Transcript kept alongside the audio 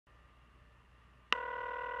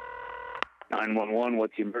911,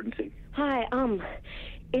 what's the emergency? Hi,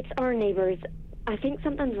 it's our neighbors. I think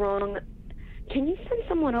something's wrong. Can you send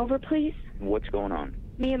someone over, please? What's going on?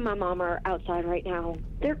 Me and my mom are outside right now.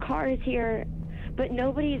 Their car is here, but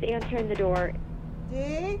nobody's answering the door.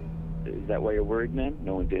 Dee? Is that why you're worried, ma'am?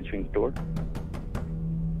 No one's answering the door?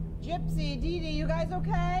 Gypsy, Dee, you guys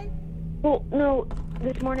okay? Well, no.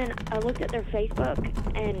 This morning, I looked at their Facebook,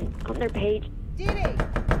 and on their page... Dee!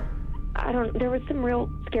 there was some real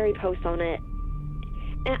scary posts on it.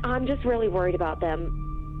 And I'm just really worried about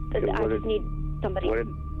them. I just need somebody...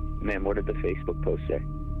 Ma'am, what did the Facebook post say?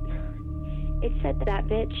 It said that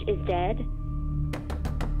bitch is dead.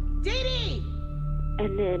 Dee!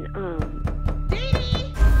 And then, Dee!